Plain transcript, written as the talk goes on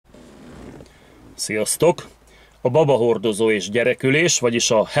Sziasztok! A babahordozó és gyerekülés,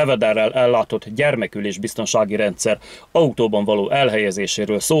 vagyis a hevederrel ellátott gyermekülés biztonsági rendszer autóban való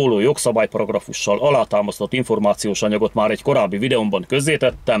elhelyezéséről szóló jogszabályparagrafussal alátámasztott információs anyagot már egy korábbi videómban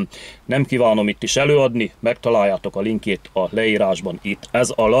közzétettem. Nem kívánom itt is előadni, megtaláljátok a linkjét a leírásban itt ez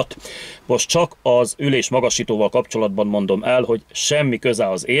alatt. Most csak az ülésmagasítóval kapcsolatban mondom el, hogy semmi köze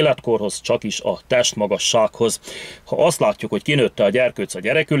az életkorhoz, csak is a testmagassághoz. Ha azt látjuk, hogy kinőtte a gyerkőc a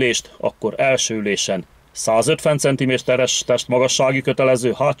gyerekülést, akkor első ülésen 150 cm-es testmagasságig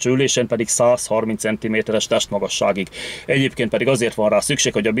kötelező, hátsó ülésen pedig 130 cm-es testmagasságig. Egyébként pedig azért van rá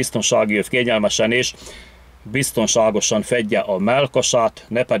szükség, hogy a biztonsági öv kényelmesen és biztonságosan fedje a mellkasát,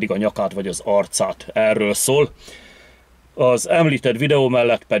 ne pedig a nyakát vagy az arcát. Erről szól. Az említett videó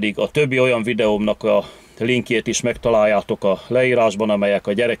mellett pedig a többi olyan videómnak a linkjét is megtaláljátok a leírásban, amelyek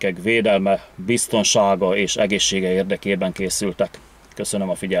a gyerekek védelme, biztonsága és egészsége érdekében készültek. Köszönöm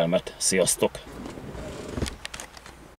a figyelmet, sziasztok!